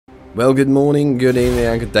Well, good morning, good evening,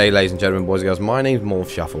 and good day, ladies and gentlemen, boys and girls. My name's Morph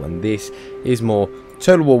Shuffle, and this is more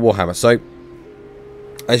Total War Warhammer. So,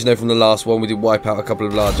 as you know from the last one, we did wipe out a couple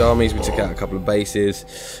of large armies, we took out a couple of bases,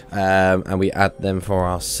 and we add them for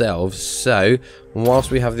ourselves. So, whilst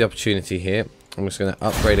we have the opportunity here, I'm just going to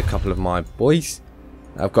upgrade a couple of my boys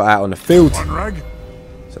I've got out on the field,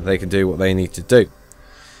 so they can do what they need to do.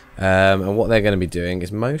 And what they're going to be doing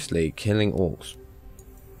is mostly killing orcs.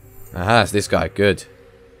 Aha, it's this guy, good.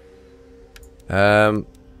 Weapon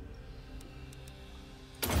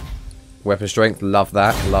strength, love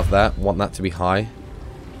that, love that. Want that to be high.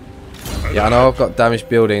 Yeah, I know I've got damaged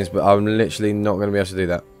buildings, but I'm literally not going to be able to do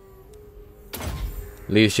that.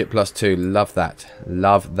 Leadership +2,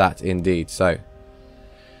 love that indeed. So,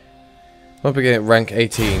 once we get rank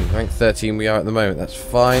 18, rank 13 we are at the moment, that's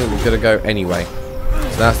fine, we're going to go anyway.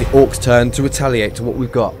 So now it's the Ork's turn to retaliate to what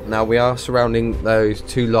we've got. Now we are surrounding those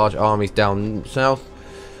two large armies down south.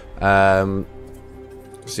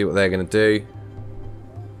 See what they're going to do.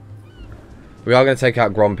 We are going to take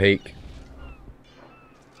out Grom Peak.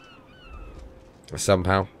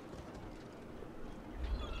 Somehow.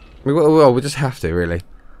 Well, we just have to, really.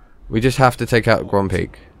 We just have to take out Grom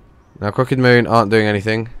Peak. Now, Crooked Moon aren't doing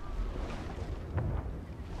anything.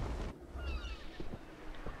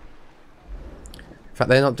 In fact,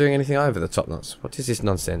 they're not doing anything either, the Top Knots. What is this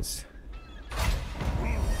nonsense?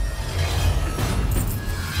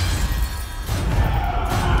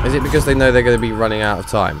 Is it because they know they're going to be running out of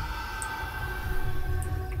time?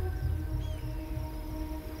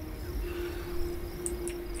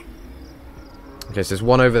 Okay, so there's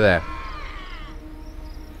one over there.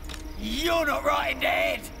 You're not right,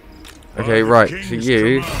 Dad. Okay, right. So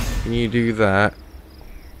you, can you do that?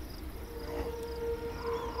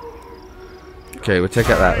 Okay, we'll take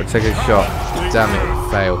out that. We'll take a shot. Damn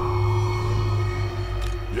it, fail.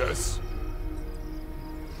 Yes.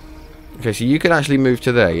 Okay, so you can actually move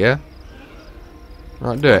to there, yeah?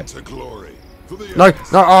 Right, do it. No, no,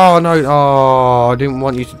 oh no, oh, I didn't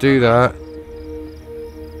want you to do that.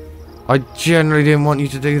 I generally didn't want you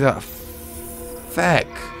to do that. Feck.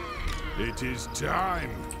 It is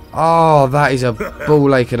time. Oh, that is a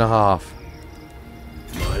ball ache and a half.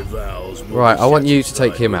 My vows. Right, I want you to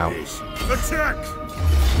take him out. Attack.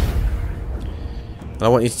 And I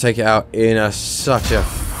want you to take it out in such a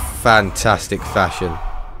fantastic fashion.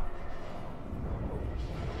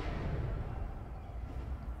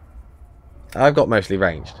 I've got mostly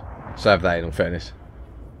ranged. So have they, in all fairness.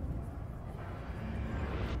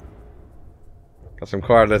 Got some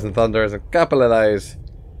Quarrelers and Thunderers, a couple of those.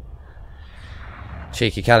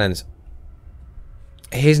 Cheeky cannons.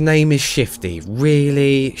 His name is Shifty.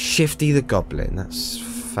 Really? Shifty the Goblin. That's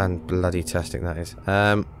fan-bloody-tastic, that is.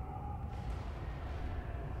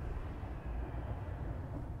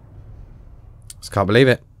 Just can't believe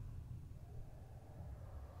it.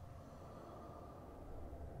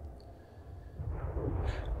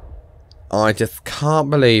 I just can't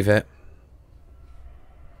believe it.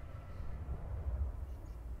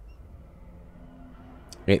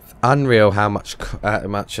 It's unreal how much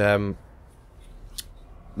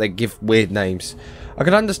they give weird names. I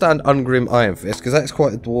can understand Ungrim Iron Fist because that's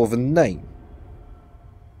quite a dwarven name.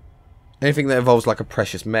 Anything that involves like a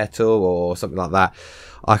precious metal or something like that,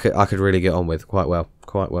 I could really get on with quite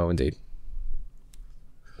well indeed.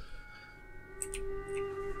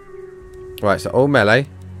 Right, so all melee.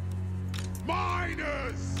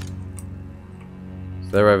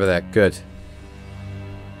 They're over there. Good.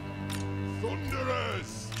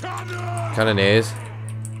 Cannoneers.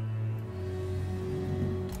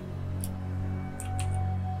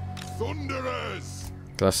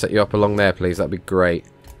 Can I set you up along there, please? That'd be great.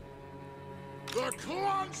 The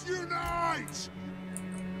clans unite!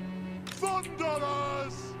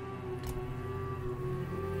 Thunderers!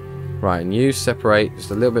 Right, and you separate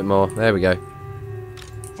just a little bit more. There we go.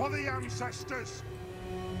 For the ancestors.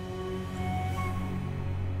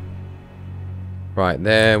 Right,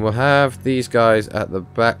 then we'll have these guys at the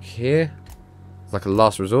back here. It's like a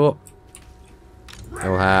last resort.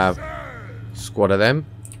 And we'll have a squad of them.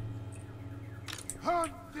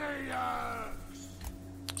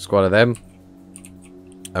 Squad of them.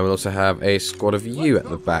 And we'll also have a squad of you at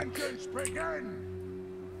the back.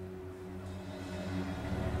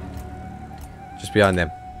 Just behind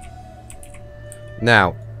them.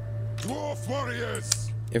 Now,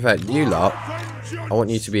 in fact, you lot, I want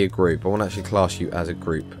you to be a group. I want to actually class you as a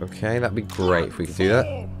group. Okay, that'd be great if we could do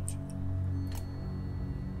that.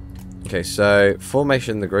 Okay, so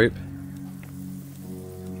formation the group.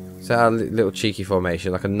 Set out a little cheeky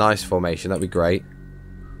formation, like a nice formation. That'd be great.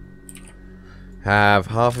 Have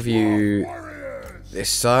half of you this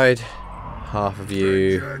side, half of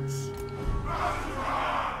you.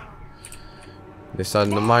 This side,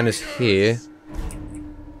 and the miners here.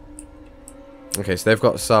 Okay, so they've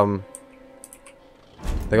got some.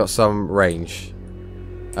 They got some range.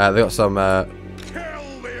 They got some. What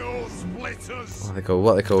are they called?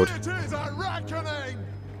 What are they called?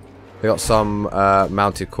 They got some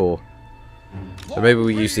mounted core. So maybe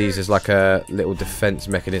we use these as like a little defense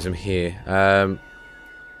mechanism here.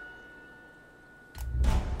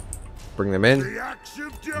 Bring them in.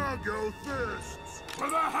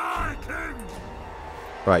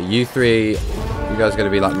 Right, you three, you guys are going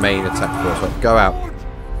to be like main attack force. Right, go out.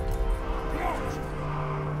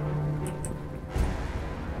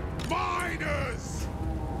 Miners!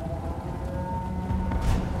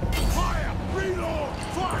 Fire! Reload!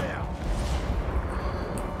 Fire!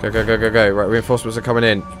 Go, go, go, go, go. Right, reinforcements are coming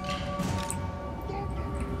in.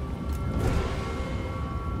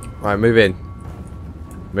 Right, move in.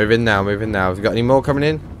 Move in now, move in now. Have you got any more coming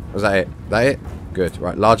in? Or is that it? That it? Good.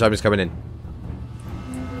 Right, large army's coming in.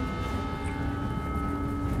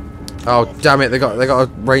 Oh, damn it. They got a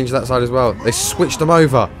range that side as well. They switched them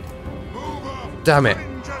over. Damn it.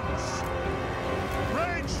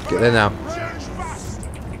 Get there now.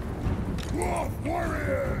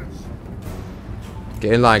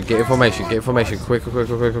 Get in line, get in formation, get in formation. Quick, quick, quick,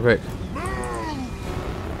 quick, quick, quick.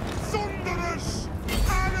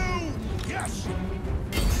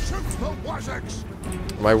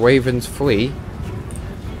 My ravens flee.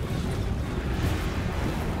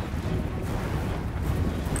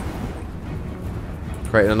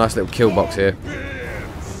 Creating a nice little kill box here.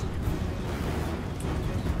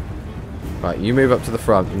 Right, you move up to the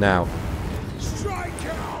front now.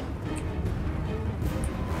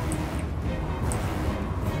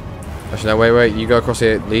 Actually, no, wait, wait. You go across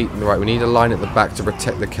here. Right, we need a line at the back to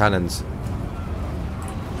protect the cannons.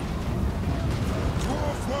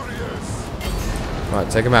 Right,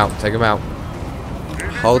 take them out. Take them out.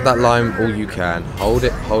 Hold that line all you can. Hold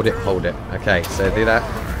it, hold it, hold it. Okay, so do that.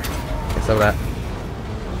 Get some of that.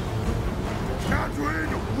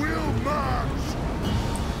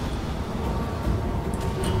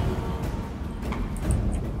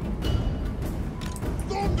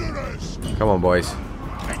 Come on, boys.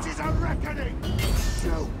 It is a reckoning.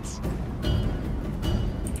 Shoot.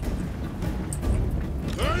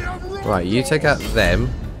 Right, you take out them.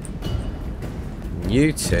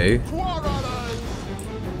 You two.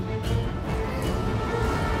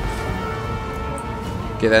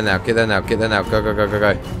 Get there now, get there now, get there now. Go, go, go, go,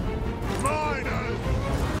 go.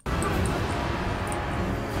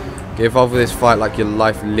 Get involved with this fight like your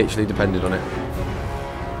life literally depended on it.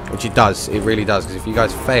 Which it does, it really does, because if you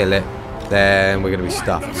guys fail it, then we're going to be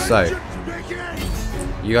stuffed. So,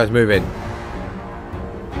 you guys move in.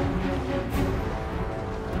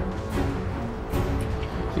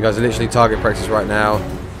 You guys are literally target practice right now.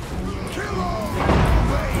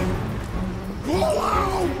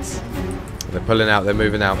 They're pulling out, they're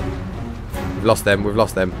moving out. We've lost them, we've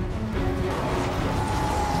lost them.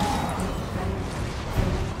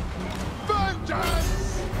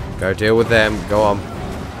 Go deal with them, go on.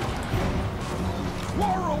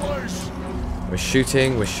 We're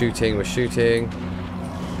shooting, we're shooting, we're shooting.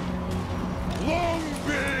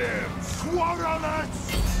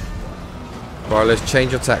 Right, let's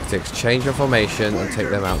change your tactics, change your formation, and take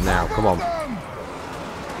them out now. Come on.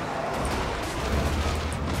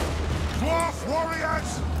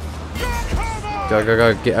 Go, go,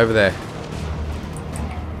 go, get over there.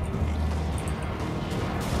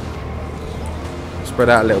 Spread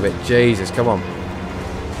out a little bit. Jesus, come on.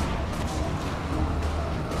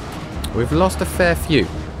 We've lost a fair few,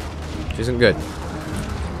 which isn't good.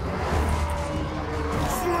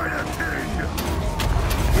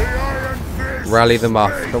 Rally them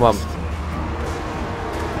up. Come on.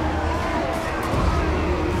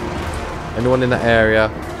 Anyone in that area,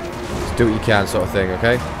 just do what you can, sort of thing,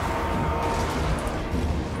 okay?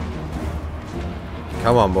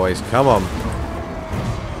 Come on, boys. Come on.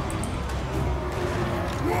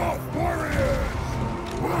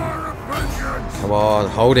 Come on.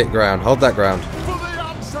 Hold it, ground. Hold that ground.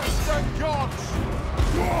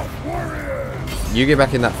 You get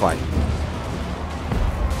back in that fight.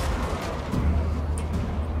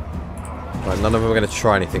 Right, none of them are going to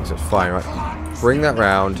try anything, so it's fine, right? Bring that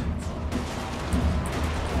round.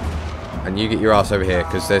 And you get your ass over here,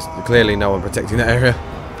 because there's clearly no one protecting that area.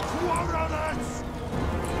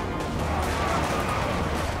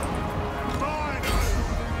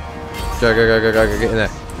 Go, go, go, go, go, go, get in there.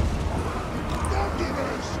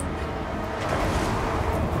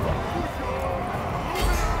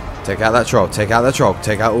 Take out that troll, take out that troll,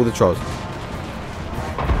 take out all the trolls.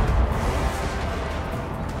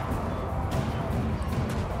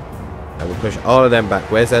 And we'll push all of them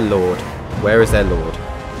back. Where's their lord? Where is their lord?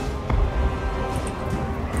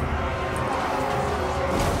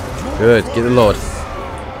 Good, get the lord.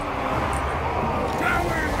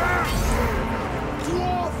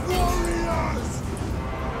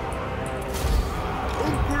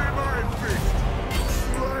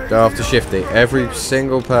 Go after Shifty. Every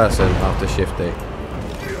single person after Shifty.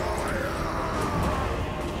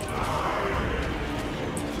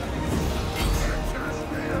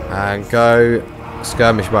 And go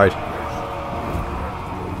skirmish mode.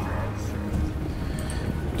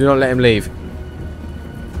 Do not let him leave.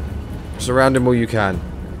 Surround him all you can.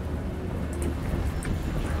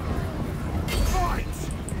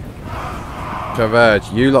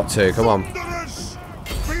 Converge. You lot too. Come on.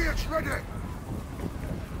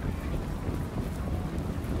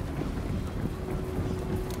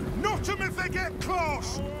 Not them if they get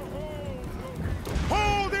close.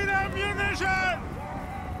 Hold in ammunition.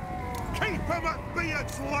 Keep them at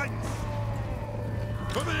beard's length.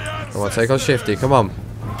 Come on, take on Shifty. Come on.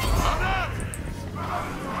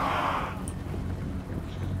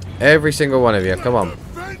 Every single one of you. Come on.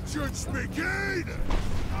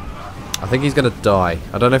 I think he's going to die.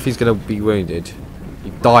 I don't know if he's going to be wounded.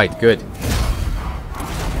 He died. Good.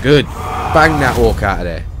 Good. Bang that orc out of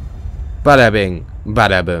there. Bada bing.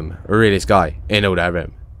 Bada boom. Realest guy in all that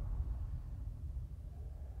room.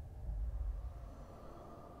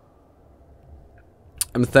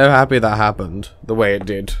 I'm so happy that happened the way it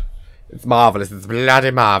did. It's marvellous. It's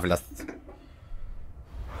bloody marvellous.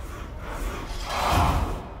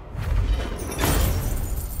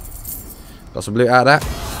 Got some loot out of that.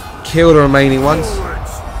 Kill the remaining ones.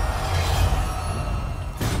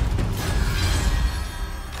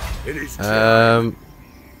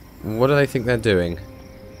 What do they think they're doing?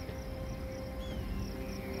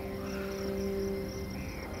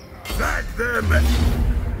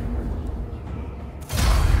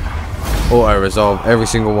 Auto resolve. Every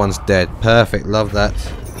single one's dead. Perfect. Love that.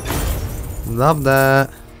 Love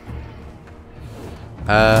that.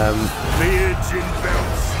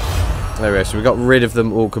 There we go. So we got rid of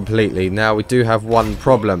them all completely. Now we do have one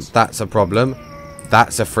problem. That's a problem.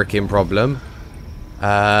 That's a freaking problem.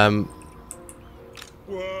 Have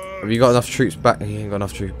you got enough troops back? You ain't got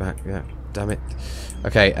enough troops back. Yeah. Damn it.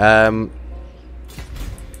 Okay.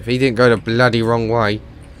 If he didn't go the bloody wrong way.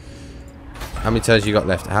 How many turns you got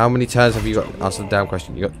left? How many turns have you got? Answer the damn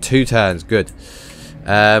question. You got 2 turns. Good.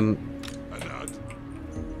 I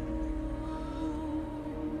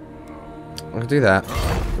can do that.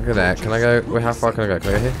 Look at that. Can I go? Wait, how far can I go? Can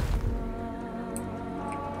I go here?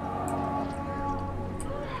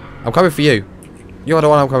 I'm coming for you. You're the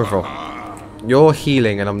one I'm coming for. You're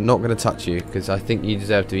healing, and I'm not going to touch you because I think you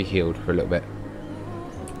deserve to be healed for a little bit.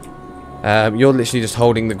 You're literally just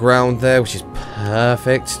holding the ground there, which is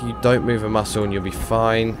perfect. You don't move a muscle and you'll be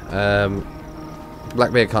fine.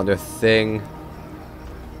 Blackbeard can't do a thing.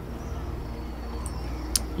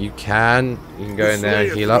 You can go in there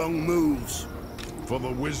and heal up. For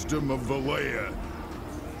the wisdom of the layer.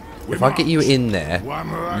 If I get you in there,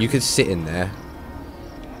 you could sit in there.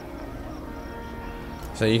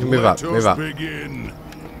 So you can move up, move up.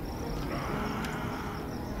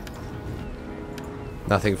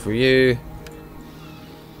 Nothing for you.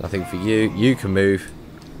 Nothing for you. You can move.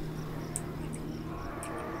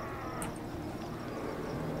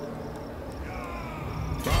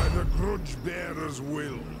 By the grudge bearer's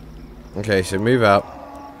will. Okay, so move up.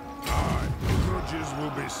 Grudges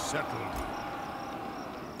will be settled.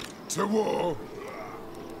 To war.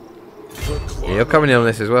 Yeah, you're coming in on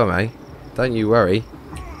this as well, mate. Don't you worry.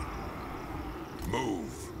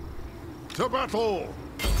 Move. To battle.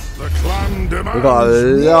 The clan demands. We've got a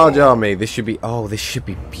large army. This should be... Oh, this should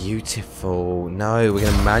be beautiful. No, we're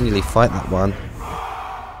going to manually fight that one.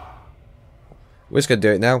 We're just going to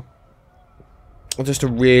do it now. Just to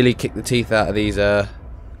really kick the teeth out of these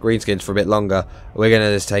greenskins for a bit longer. We're going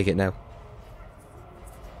to just take it now.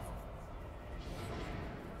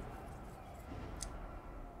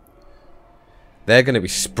 They're going to be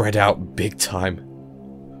spread out big time.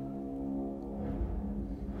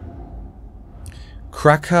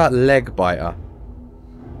 Cracker leg biter.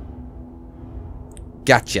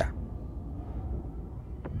 Gotcha.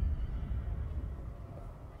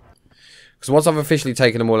 Because once I've officially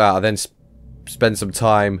taken them all out, I then spend some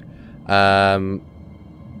time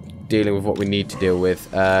dealing with what we need to deal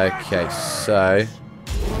with. Okay, so...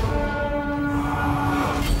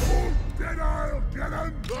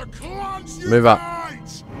 Move up.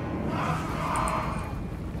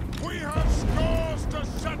 We have scores to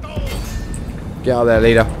settle. Get out there,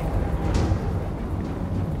 leader.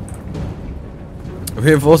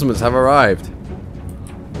 Reinforcements have arrived.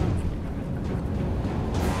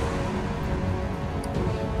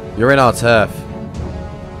 You're in our turf.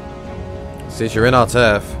 Since you're in our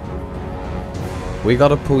turf, we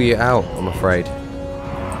gotta pull you out, I'm afraid.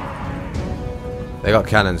 They got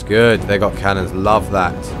cannons. Good. They got cannons. Love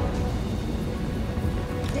that.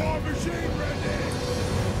 War machine ready.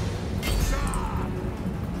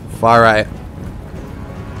 Fire at it.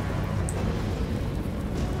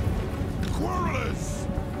 Quarrelers.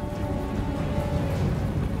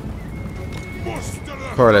 Muster them.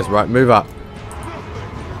 Correlers, right, move up. Stop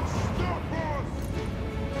us.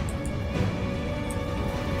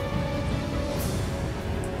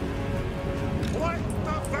 Let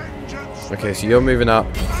the vengeance. Okay, so you're moving up.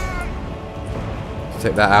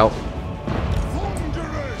 Take that out.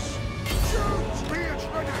 Thunderers. Shoot. Spears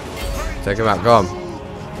ready. Take him out. Go on.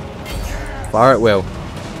 Fire at will.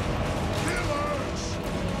 Killers.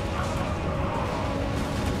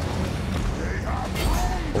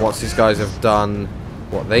 Once these guys have done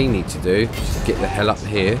what they need to do, just get the hell up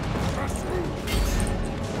here.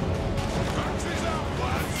 Axes out,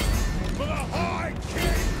 lads. For the High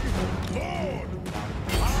King. Lord.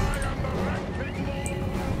 I am the ranking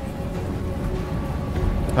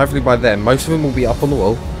lord. Hopefully by then, most of them will be up on the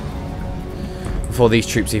wall before these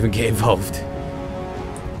troops even get involved.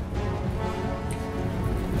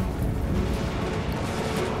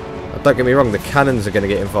 Don't get me wrong, the cannons are going to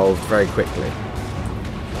get involved very quickly.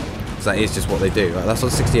 So that is just what they do. Right, that's on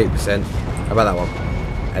 68%. How about that one?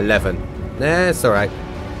 11. Nah, it's alright.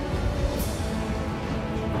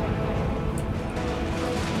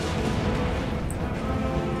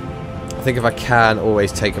 I think if I can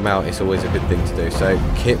always take them out, it's always a good thing to do. So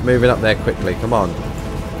keep moving up there quickly. Come on.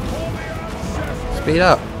 Speed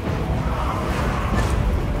up.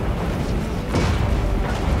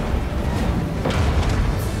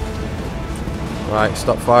 Right,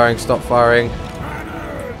 stop firing, stop firing.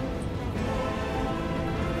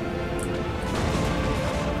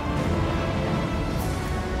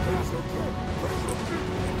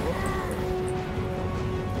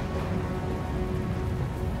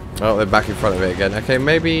 Oh, they're back in front of it again. Okay,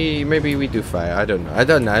 maybe we do fire. I don't know. I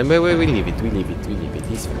don't know. Maybe we leave it. We leave it. We leave it.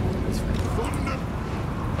 He's fine. He's fine.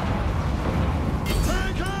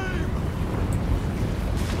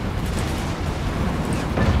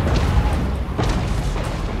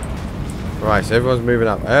 Right, so everyone's moving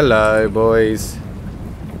up. Hello, boys.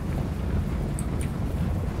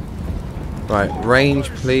 Right, range,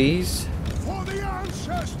 please. For the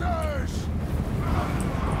ancestors.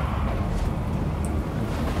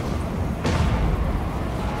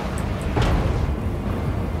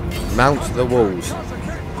 Mount the walls.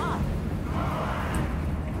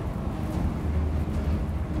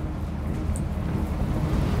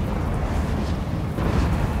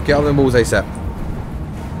 Get on the walls ASAP.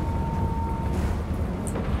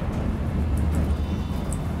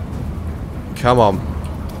 Come on.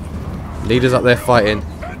 Leaders up there fighting.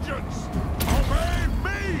 Vengeance. Obey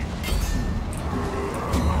me.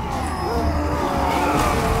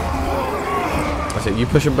 That's it. You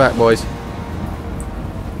push them back, boys.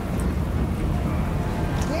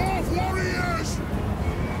 Dwarf warriors.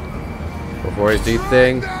 Before his deep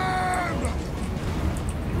thing. Them.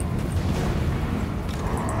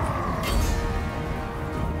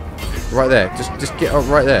 Right there. Just get up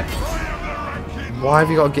right there. I am the ranking Why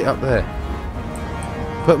have you got to get up there?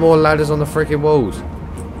 Put more ladders on the freaking walls.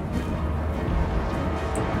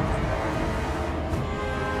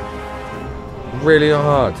 Really not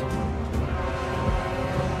hard.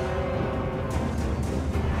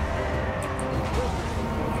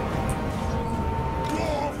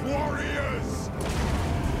 Dwarf warriors.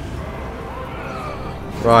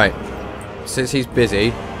 Right. Since he's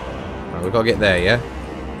busy, right, we've got to get there, yeah?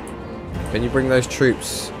 Can you bring those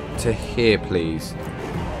troops to here, please?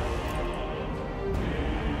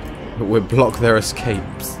 We'll block their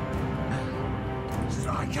escapes.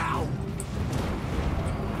 Strike out.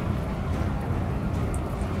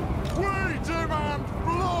 We demand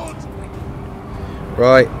blood.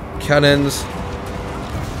 Right, cannons.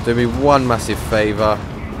 Do me one massive favour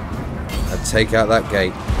and take out that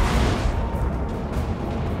gate.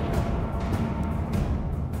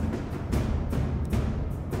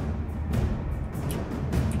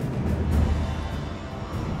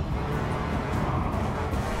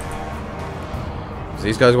 So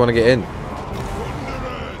these guys want to get in.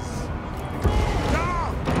 Thunderers.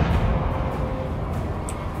 Down.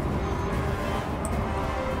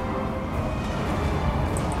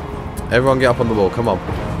 Everyone get up on the wall, come on.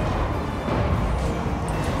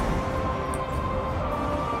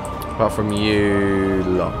 Apart from you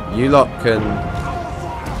lot. You lot can...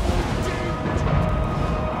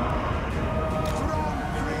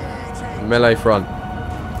 melee front.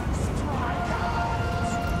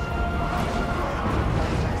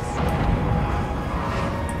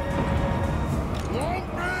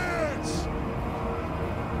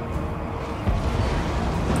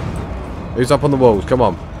 Who's up on the walls? Come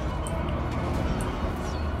on.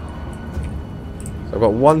 So I've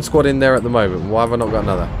got one squad in there at the moment. Why have I not got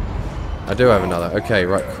another? I do have another. Okay,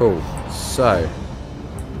 right, cool. So.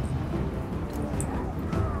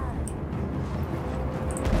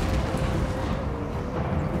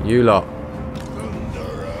 You lot.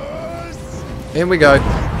 In we go.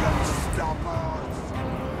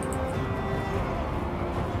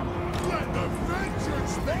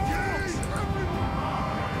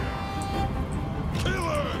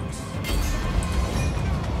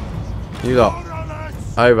 You lot.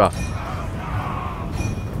 Over.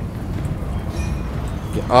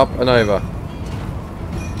 Get up and over.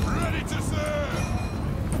 Ready to serve.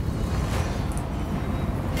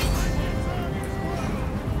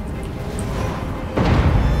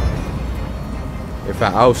 In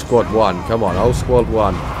fact, whole squad one. Come on, whole squad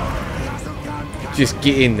one. Just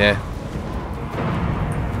get in there.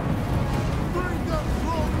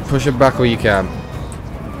 Push them back all you can.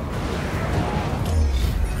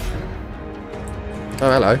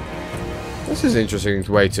 Oh, hello. This is an interesting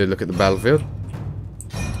way to look at the battlefield.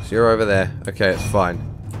 So you're over there. Okay, it's fine.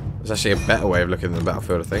 It's actually a better way of looking at the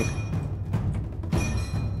battlefield, I think.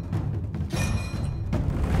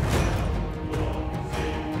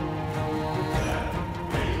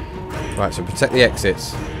 Right, so protect the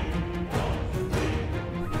exits.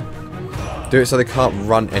 Do it so they can't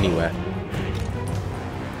run anywhere.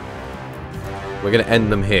 We're going to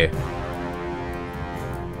end them here.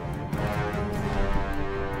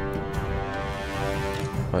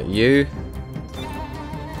 Right, you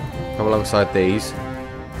come alongside these.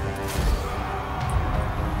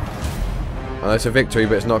 Oh, it's a victory,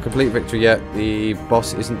 but it's not a complete victory yet. The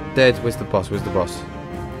boss isn't dead. Where's the boss? Where's the boss?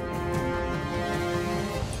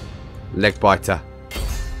 Leg biter.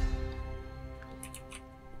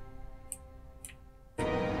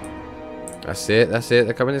 That's it. That's it.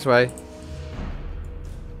 They're coming this way.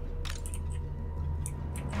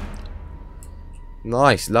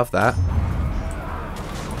 Nice. Love that.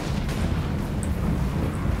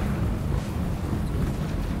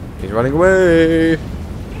 He's running away.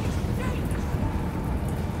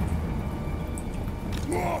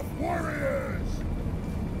 Morph warriors!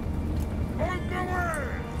 On the way!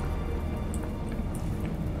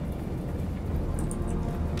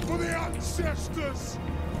 For the ancestors!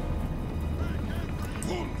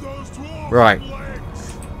 Pull those dwarves Right.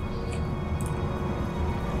 legs!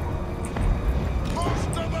 Push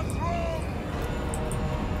to the throne!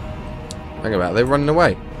 Hang about. They're running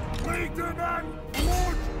away. Lead them and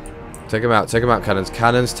Take them out. Take them out, cannons.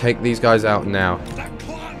 Cannons, take these guys out now. the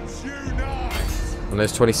clans unite! And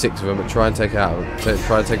there's 26 of them, but try and take out.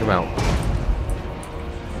 Try and take them out.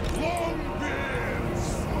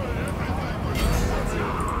 Longbeards!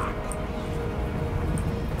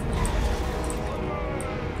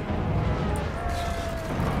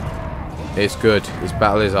 It's good. This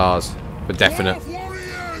battle is ours. For definite. Morph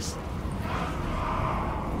warriors!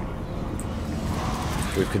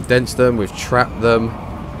 We've condensed them. We've trapped them.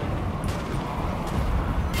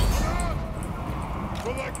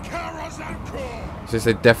 For the Karazanko! Since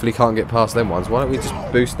they definitely can't get past them ones, why don't we just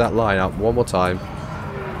boost that line up one more time?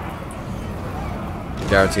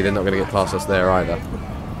 Guarantee they're not going to get past us there either. Shoot!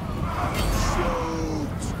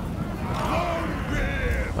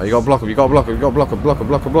 Longbeard! Oh, you got to block them. You got to block them. You got to block them. Block them.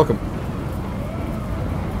 Block them. Block them.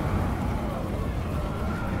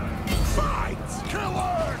 Fight! Kill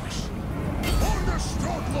Orkz!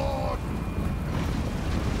 Understood, Lord!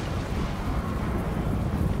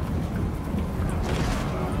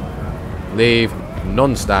 Leave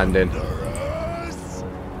non-standing Yes!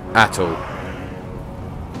 at all.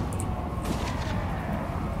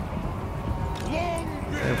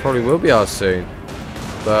 Longbeard! It probably will be ours soon,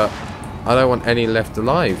 but I don't want any left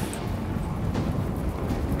alive.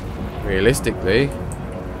 Realistically.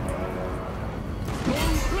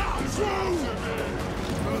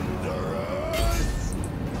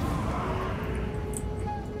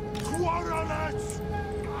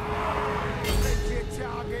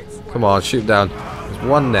 Come on, shoot down. There's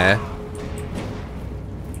one there.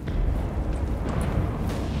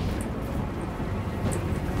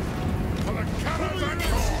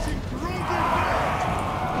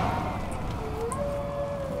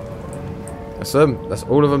 That's them. That's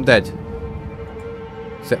all of them dead.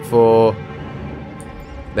 Except for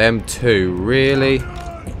them two. Really?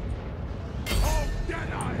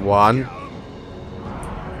 One.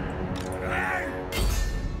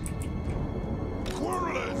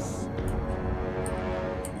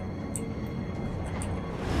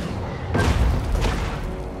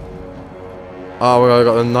 Oh, we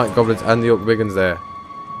got the Night Goblins and the Orc Biggins there.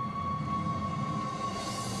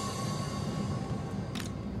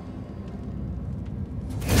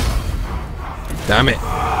 Damn it.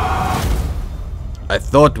 I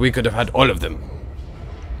thought we could have had all of them.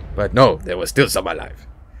 But no, there was still some alive.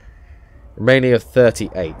 Remaining of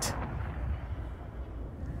 38.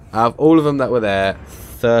 Out of all of them that were there,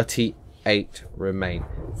 38 remain.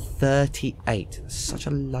 38. That's such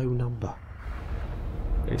a low number.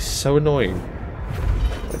 It's so annoying.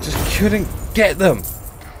 I just couldn't get them.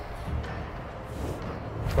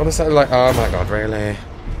 Honestly, like, oh my god, really?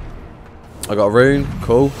 I got a rune,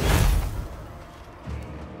 cool.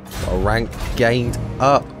 Got a rank gained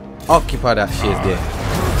up. Occupy that shit, dear.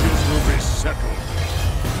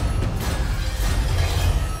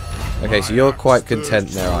 Okay, so you're quite content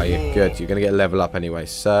there, are you? Good, you're going to get a level up anyway.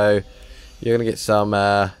 So, you're going to get some,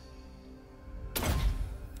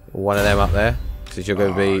 one of them up there. Because you're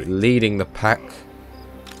going to be leading the pack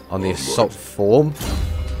on the assault form.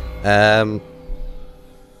 So,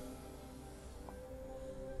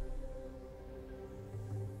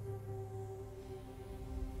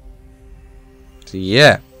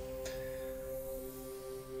 yeah.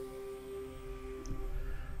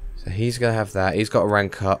 So he's going to have that. He's got a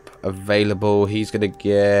rank up available. He's going to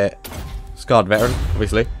get Scarred Veteran,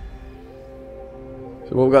 obviously.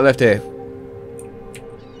 So what we've got left here?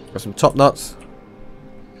 Got some top knots.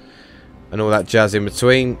 And all that jazz in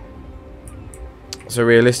between. So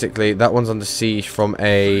realistically, that one's under siege from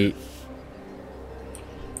a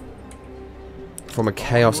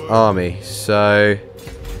Chaos army. So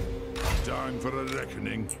Time for a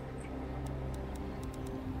reckoning.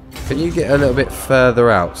 can you get a little bit further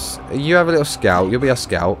out? You have a little scout. You'll be a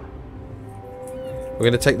scout. We're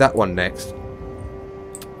going to take that one next.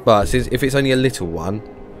 But since if it's only a little one,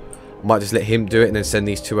 I might just let him do it and then send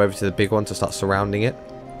these two over to the big one to start surrounding it.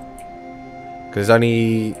 Because there's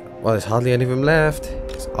only... well, there's hardly any of them left.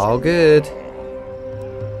 It's all good.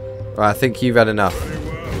 Right, I think you've had enough.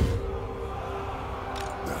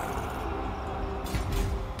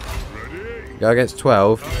 Go against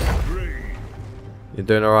 12. You're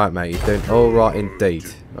doing alright, mate. You're doing alright indeed.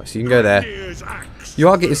 Right, so you can go there. You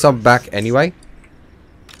are getting some back anyway.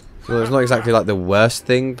 So it's not exactly like the worst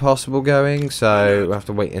thing possible going. So we'll have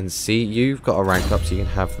to wait and see. You've got a rank up, so you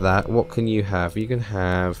can have that. What can you have? You can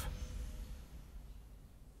have...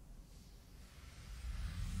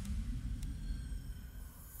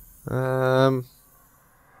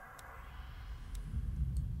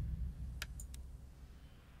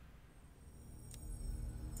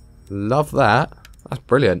 love that. That's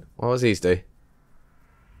brilliant. What does these do?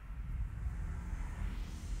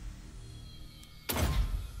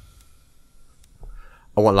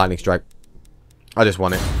 I want lightning strike. I just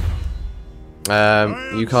want it.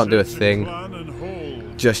 You can't do a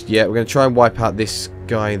thing just yet. We're going to try and wipe out this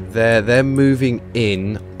guy there. They're moving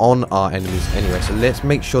in on our enemies anyway. So let's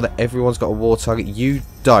make sure that everyone's got a war target. You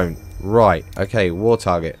don't. Right. Okay, war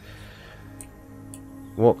target.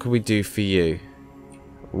 What can we do for you?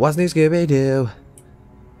 What's new Scooby-Doo?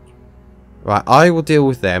 Right, I will deal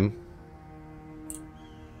with them.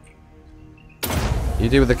 You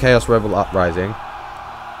deal with the Chaos Rebel Uprising.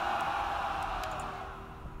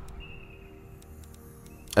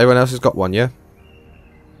 Everyone else has got one, yeah?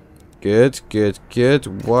 Good, good,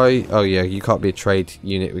 good. Why? Oh, yeah, you can't be a trade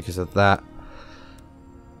unit because of that.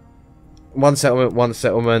 One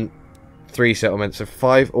settlement, 3 settlements. So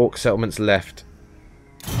 5 Orc settlements left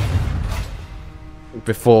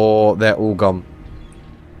before they're all gone.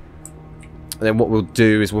 And then what we'll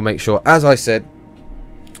do is we'll make sure, as I said,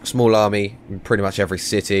 small army in pretty much every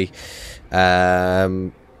city,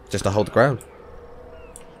 just to hold the ground.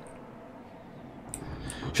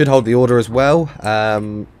 Should hold the order as well.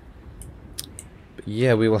 But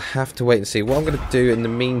yeah, we will have to wait and see. What I'm going to do in the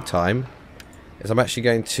meantime is I'm actually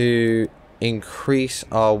going to increase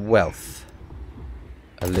our wealth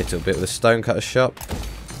a little bit with a stonecutter shop.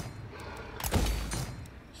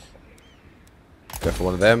 Go for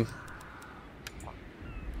one of them.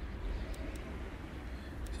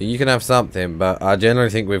 So you can have something, but I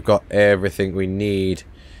generally think we've got everything we need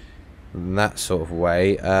in that sort of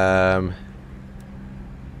way.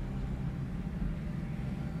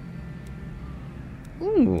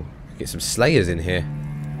 Ooh, get some slayers in here.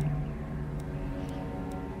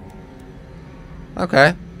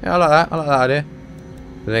 Okay, yeah, I like that. I like that idea.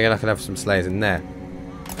 But then again, I can have some slayers in there.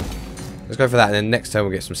 Let's go for that, and then next time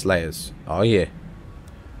we'll get some slayers. Oh yeah,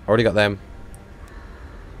 already got them.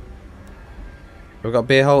 We've got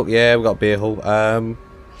beer hole. Yeah, we've got beer hole.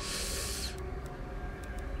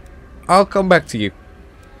 I'll come back to you.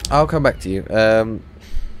 I'll come back to you.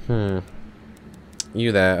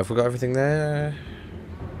 You there? Have we got everything there?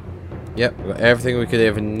 Yep, we've got everything we could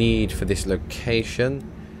ever need for this location.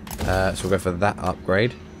 So we'll go for that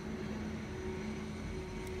upgrade.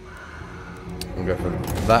 We'll go for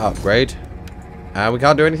that upgrade. And we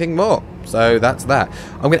can't do anything more. So that's that.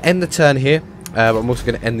 I'm going to end the turn here. But I'm also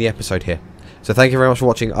going to end the episode here. So thank you very much for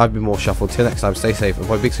watching. I've been Morphs Shuffle. Till next time, stay safe,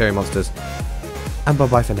 avoid big scary monsters. And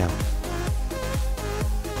bye-bye for now.